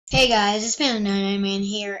Hey guys, it's Panda99Man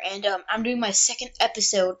here, and I'm doing my second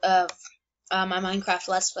episode of my Minecraft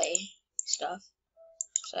Let's Play stuff.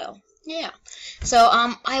 So yeah,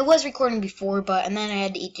 I was recording before, and then I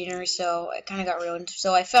had to eat dinner, so it kind of got ruined.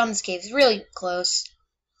 So I found this cave; it's really close.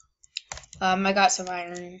 I got some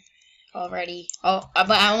iron already. Oh,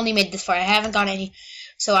 but I only made this far. I haven't got any,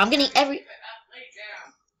 so I'm getting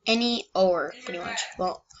any ore pretty much.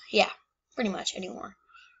 Well, yeah, pretty much any ore.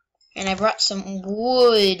 And I brought some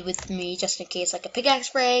wood with me just in case, like a pickaxe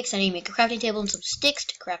breaks. I need to make a crafting table and some sticks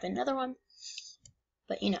to craft another one.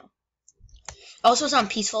 But, you know. Also, it's not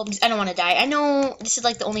peaceful because I don't want to die. I know this is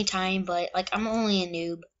like the only time, but like I'm only a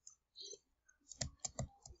noob.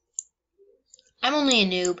 I'm only a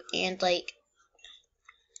noob, and like,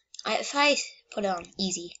 if I put it on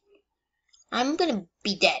easy, I'm gonna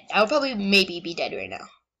be dead. I would probably maybe be dead right now.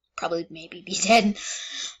 Probably maybe be dead.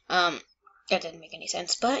 That didn't make any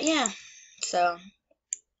sense, but yeah. So,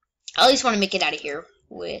 I at least want to make it out of here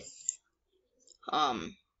with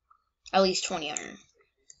at least 20 iron.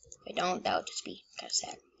 If I don't, that would just be kind of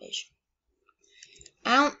sad.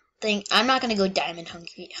 I'm not gonna go diamond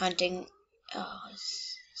hunting. Oh,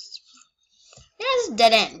 yeah, this is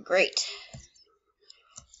dead end. Great.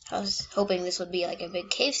 I was hoping this would be like a big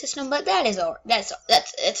cave system, but that's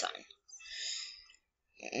fine.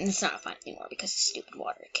 It's not fun anymore because of stupid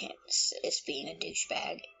water. It's being a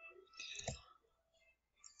douchebag.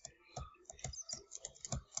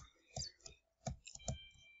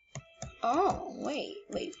 Oh,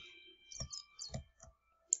 wait.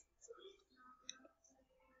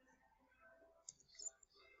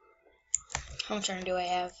 How much iron do I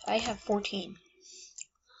have? I have 14.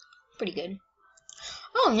 Pretty good.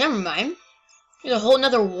 Oh, never mind. There's a whole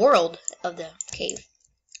nother world of the cave.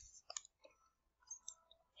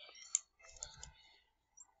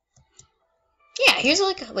 Yeah, here's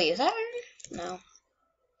like, wait, is that iron? No.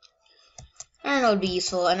 I don't know, it would be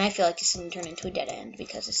useful, and I feel like this is going to turn into a dead end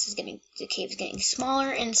because the cave is getting smaller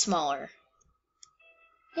and smaller.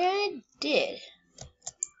 Yeah, it did.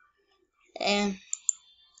 And is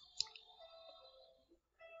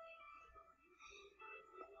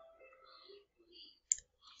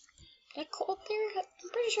that coal up there? I'm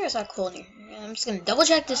pretty sure I saw coal in here. I'm just going to double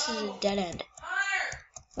check this is a dead end.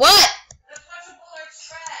 What?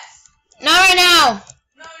 Not right now!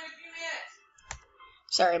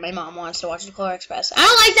 Sorry, my mom wants to watch the Polar Express. I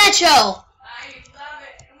don't like that show! I love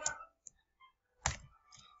it.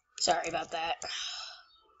 Sorry about that.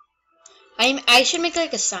 I should make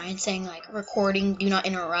like a sign saying like recording, do not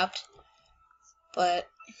interrupt. But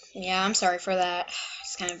yeah, I'm sorry for that.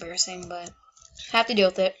 It's kind of embarrassing, but I have to deal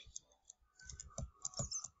with it.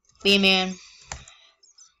 Be a man.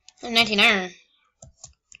 19 iron.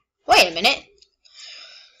 Wait a minute.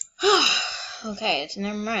 Okay, so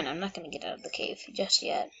never mind. I'm not gonna get out of the cave just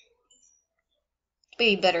yet. It'd be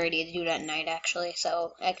a better idea to do it at night, actually,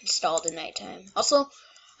 so I can stall the nighttime. Also,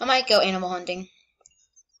 I might go animal hunting.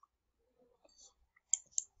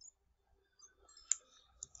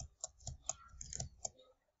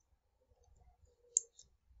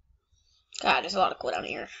 God, there's a lot of coal down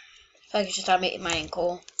here. I feel like I should stop mining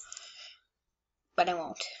coal, but I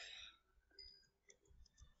won't.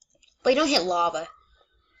 But you don't hit lava,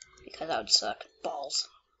 because that would suck balls.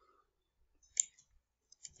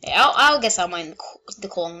 Yeah, I'll guess I'll mine the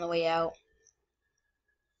coal on the way out.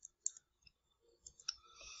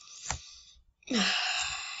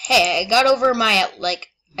 Hey, I got over my,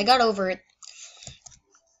 I got over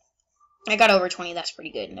 20, that's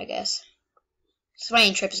pretty good, I guess. This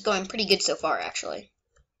mining trip is going pretty good so far, actually.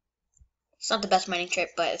 It's not the best mining trip,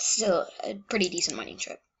 but it's still a pretty decent mining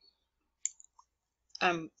trip.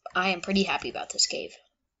 I am pretty happy about this cave.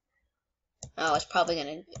 Oh, it's probably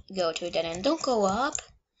gonna go to a dead end. Don't go up.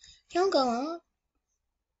 Don't go up.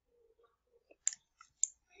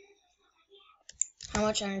 How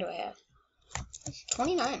much iron do I have?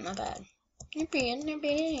 29, not bad.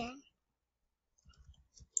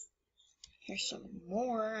 Here's some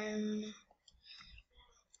more iron.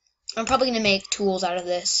 I'm probably gonna make tools out of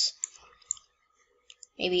this.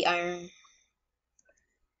 Maybe iron.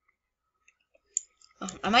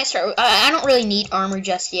 I might start. I don't really need armor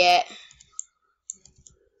just yet.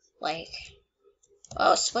 Like,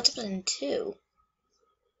 oh, what's up in 2?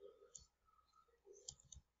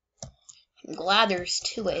 I'm glad there's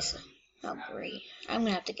 2 ways. Oh, great. I'm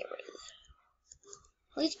gonna have to get rid of this.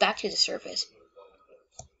 At least back to the surface.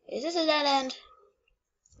 Is this a dead end?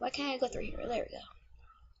 Why can't I go through here? There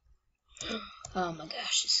we go. Oh my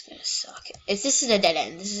gosh, this is gonna suck. If this is a dead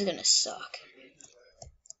end, this is gonna suck.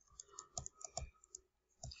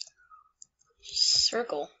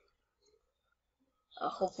 Circle.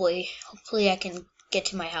 Hopefully I can get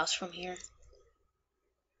to my house from here.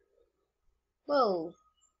 Whoa.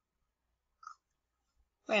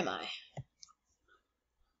 Where am I?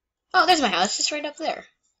 Oh, there's my house. It's right up there.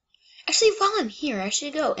 Actually, while I'm here, I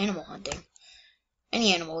should go animal hunting.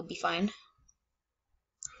 Any animal would be fine.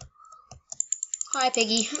 Hi,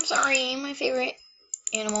 Piggy. I'm sorry. My favorite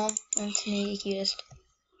animal. It's the cutest.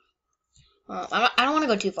 I don't want to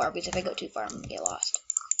go too far, because if I go too far, I'm going to get lost.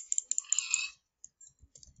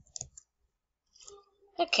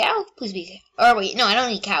 A cow? Please be. Or wait, no, I don't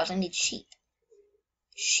need cows. I need sheep.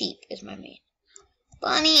 Sheep is my main.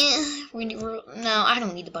 Bunny. No, I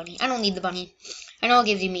don't need the bunny. I don't need the bunny. I know it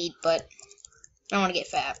gives you meat, but I don't want to get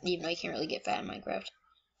fat, even though you can't really get fat in Minecraft.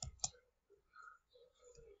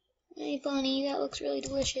 Hey, bunny, that looks really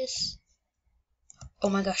delicious. Oh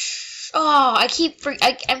my gosh. Oh,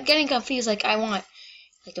 I'm getting confused. Like, do I want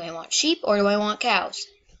sheep or do I want cows?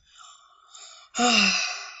 I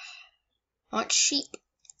want sheep.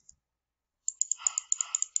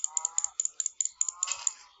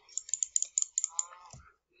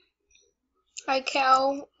 Hi,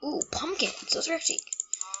 cow. Ooh, pumpkins. Those are actually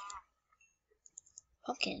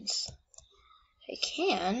pumpkins. I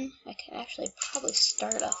can actually probably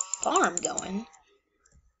start a farm going.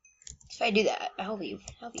 If I do that, that'll be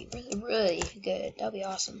really, really good. That'll be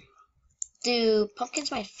awesome. Do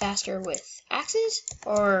pumpkins mine faster with axes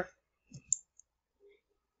or?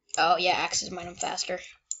 Oh yeah, axes mine them faster.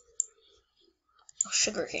 Oh,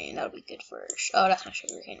 sugarcane. That'll be good for. Oh, that's not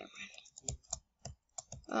sugarcane.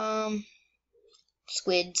 Never mind.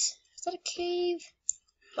 Squids. Is that a cave?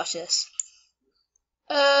 Watch this.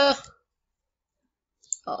 Oh,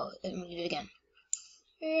 let me do it again.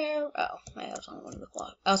 Oh, I was on one of the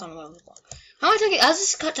block. I was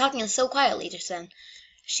just talking so quietly just then.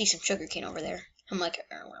 I see some sugarcane over there. I'm like,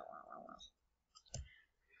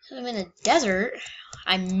 so I'm in a desert.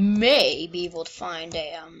 I may be able to find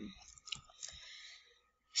a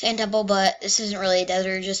sand temple, but this isn't really a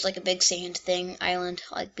desert, just like a big sand thing, island,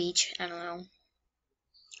 like beach. I don't know.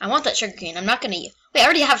 I want that sugarcane. I'm not gonna. Wait, I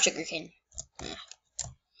already have sugarcane.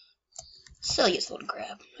 So useful to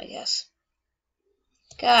grab, I guess.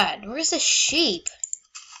 God, where's the sheep?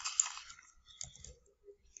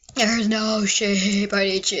 There's no sheep. I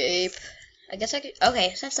need sheep. I guess I could.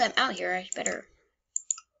 Okay, since I'm out here, I better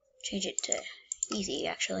change it to easy,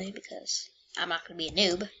 actually, because I'm not gonna be a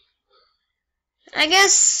noob. I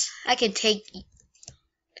guess I could take.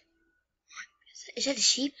 Is that a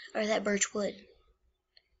sheep or is that birch wood?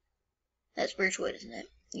 That's birch wood, isn't it?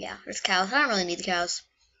 Yeah, there's cows. I don't really need the cows.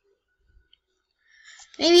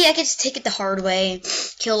 Maybe I could just take it the hard way,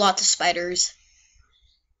 kill lots of spiders.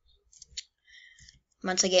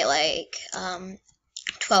 Once I get like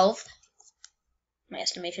 12, my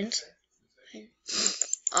estimations,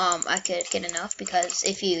 I could get enough, because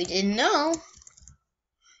if you didn't know,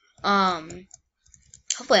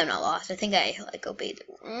 hopefully I'm not lost. I think I like obeyed.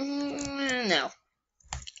 No.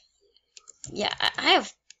 Yeah, I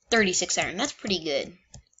have 36 iron. That's pretty good.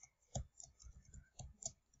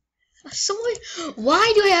 So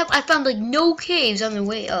why do I found like no caves on the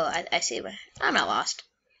way? Oh, I see. I'm not lost.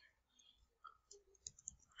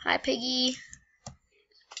 Hi, Piggy.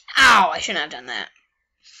 Ow, I shouldn't have done that.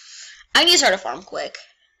 I need to start a farm quick.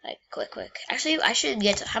 Like, quick. Actually, I should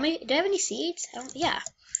get to, how many, do I have any seeds? Yeah.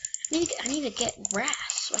 I need to get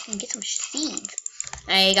grass so I can get some seeds.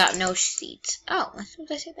 I got no seeds. Oh, that's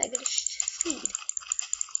what I said. I got a seed.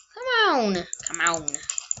 Come on.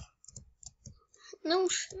 No.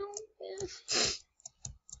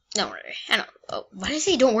 Don't worry. I don't. Oh, why did I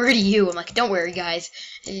say don't worry to you? I'm like, don't worry, guys.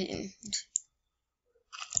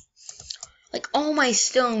 Like all my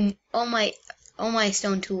stone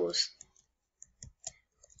tools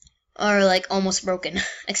are like almost broken,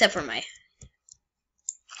 except for my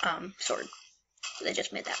sword. I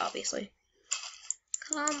just made that, obviously.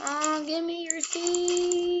 Come on, give me your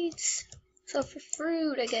seeds. So for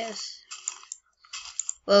fruit, I guess.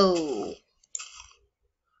 Whoa.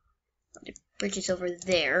 The bridge is over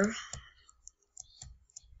there.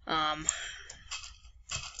 I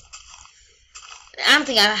don't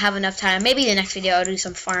think I have enough time. Maybe the next video I'll do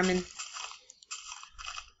some farming.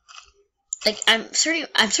 Like I'm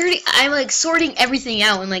like sorting everything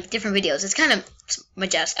out in like different videos. It's kind of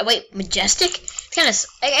majestic. It's kind of.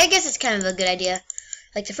 I guess it's kind of a good idea.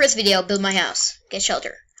 Like the first video, build my house, get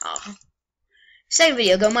shelter. Aw. Second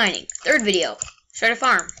video, go mining. Third video, start a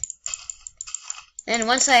farm. And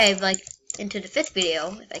once I like into the fifth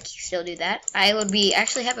video, if I can still do that, I would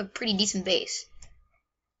actually have a pretty decent base.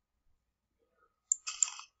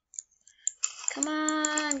 Come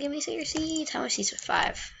on, give me your seeds. How much seeds?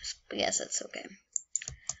 5. I guess that's okay.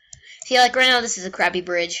 See, like right now, this is a crappy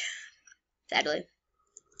bridge. Sadly.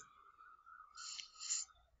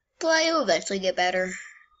 but it will eventually get better.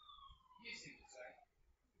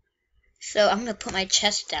 So I'm gonna put my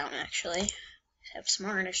chest down. Actually, if I'm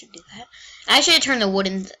smart, I should do that. I should turn the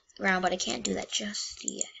wooden around, but I can't do that just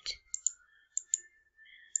yet.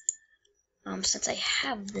 Since I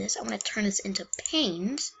have this, I'm gonna turn this into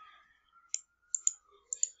panes.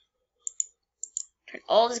 Turn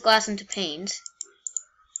all this glass into panes,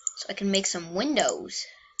 so I can make some windows.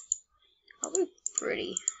 That'll be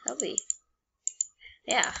pretty. That'll be.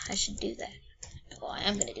 Yeah, I should do that. Well, I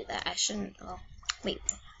am gonna do that. I shouldn't. Oh, wait.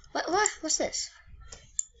 What's this?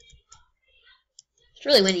 It's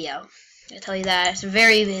really windy out. I tell you that.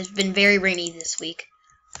 It's been very rainy this week.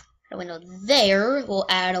 A window there. We'll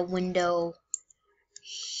add a window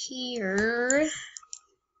here.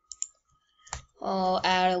 I'll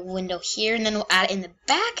add a window here, and then we'll add it in the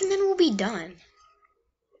back, and then we'll be done.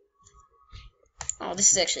 Oh,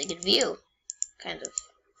 this is actually a good view. Kind of,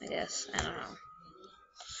 I guess. I don't know.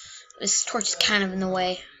 This torch is kind of in the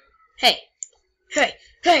way. Hey! Hey!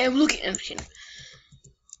 Hey! I'm looking!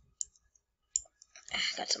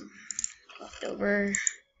 Got some left over.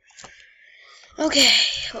 Okay.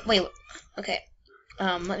 Wait. Okay.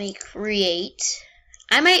 Let me create.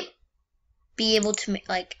 I might be able to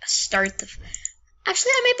like start the.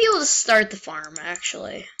 Actually, I might be able to start the farm.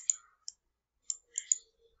 Actually,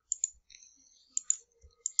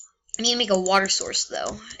 I need to make a water source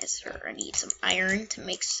though. I need some iron to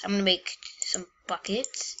make. I'm gonna make some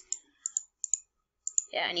buckets.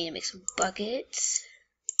 Yeah, I need to make some buckets.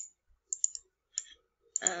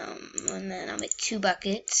 And then I'll make 2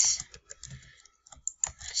 buckets.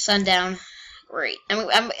 Sundown. Great.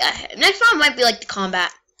 Next one might be like the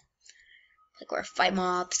combat. Like where I fight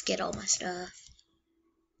mobs, get all my stuff.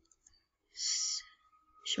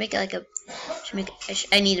 Should make it like a.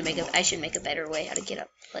 I should make a better way how to get up,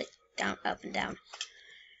 like down, up and down.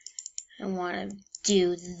 I want to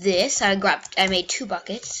do this. I made 2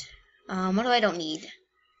 buckets. What do I don't need?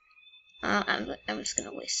 I'm just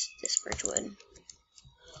gonna waste this birch wood.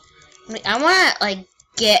 I want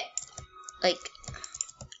to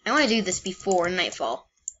I want to do this before nightfall,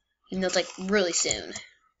 even though it's like really soon.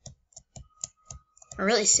 Or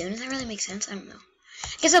really soon? Does that really make sense? I don't know.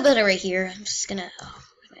 I guess I'll build it right here. I'm just gonna. Oh,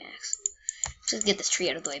 where's my axe? I'm just gonna get this tree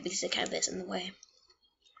out of the way because it kind of is in the way.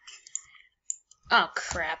 Oh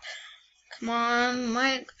crap! Come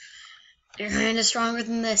on, you're kind of stronger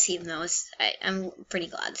than this, even though I'm pretty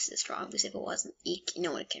glad this is strong because if it wasn't,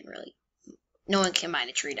 no one can mine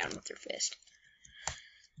a tree down with their fist.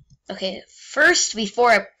 Okay, first,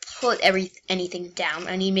 before I put anything down,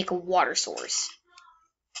 I need to make a water source.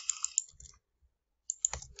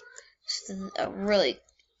 So,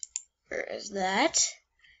 there's that.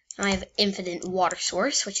 Now I have infinite water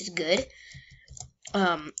source, which is good.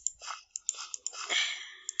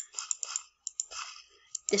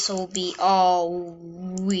 This will be all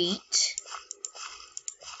wheat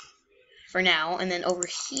for now, and then over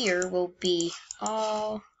here will be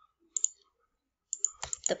all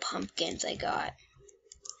the pumpkins I got.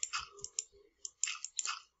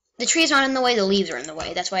 The tree's not in the way, the leaves are in the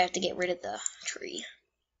way. That's why I have to get rid of the tree.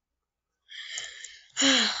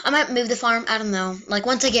 I might move the farm, I don't know. Like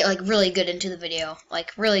once I get like really good into the video,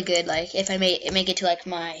 like really good, like if I make it to like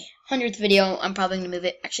my 100th video, I'm probably gonna move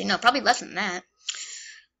it. Actually, no, probably less than that.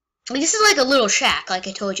 Like, this is like a little shack, like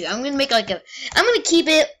I told you. I'm gonna make like I'm gonna keep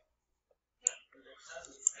it.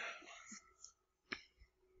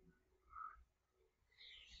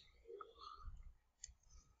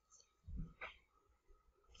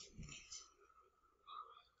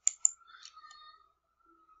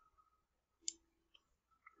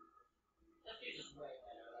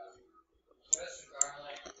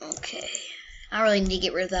 Okay, I really need to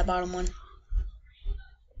get rid of that bottom one.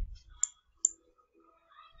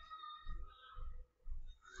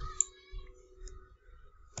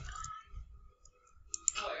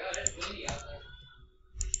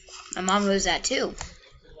 My mom knows that too.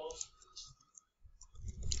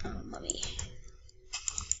 Let me.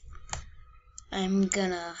 I'm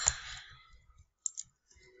gonna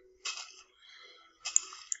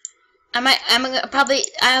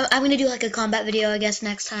do like a combat video, I guess,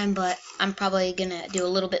 next time, but I'm probably gonna do a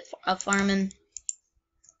little bit of farming.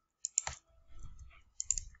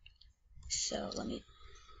 So let me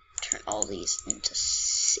turn all these into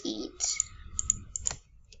seeds.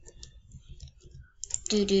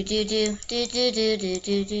 Do do do do do do do do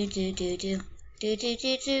do do do do do do do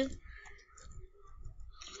do do.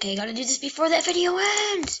 Okay, gotta do this before that video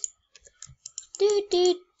ends. Do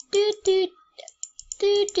do do do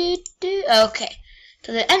do do do. Okay,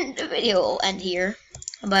 so the video will end here,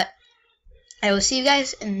 but I will see you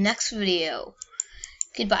guys in the next video.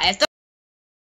 Goodbye.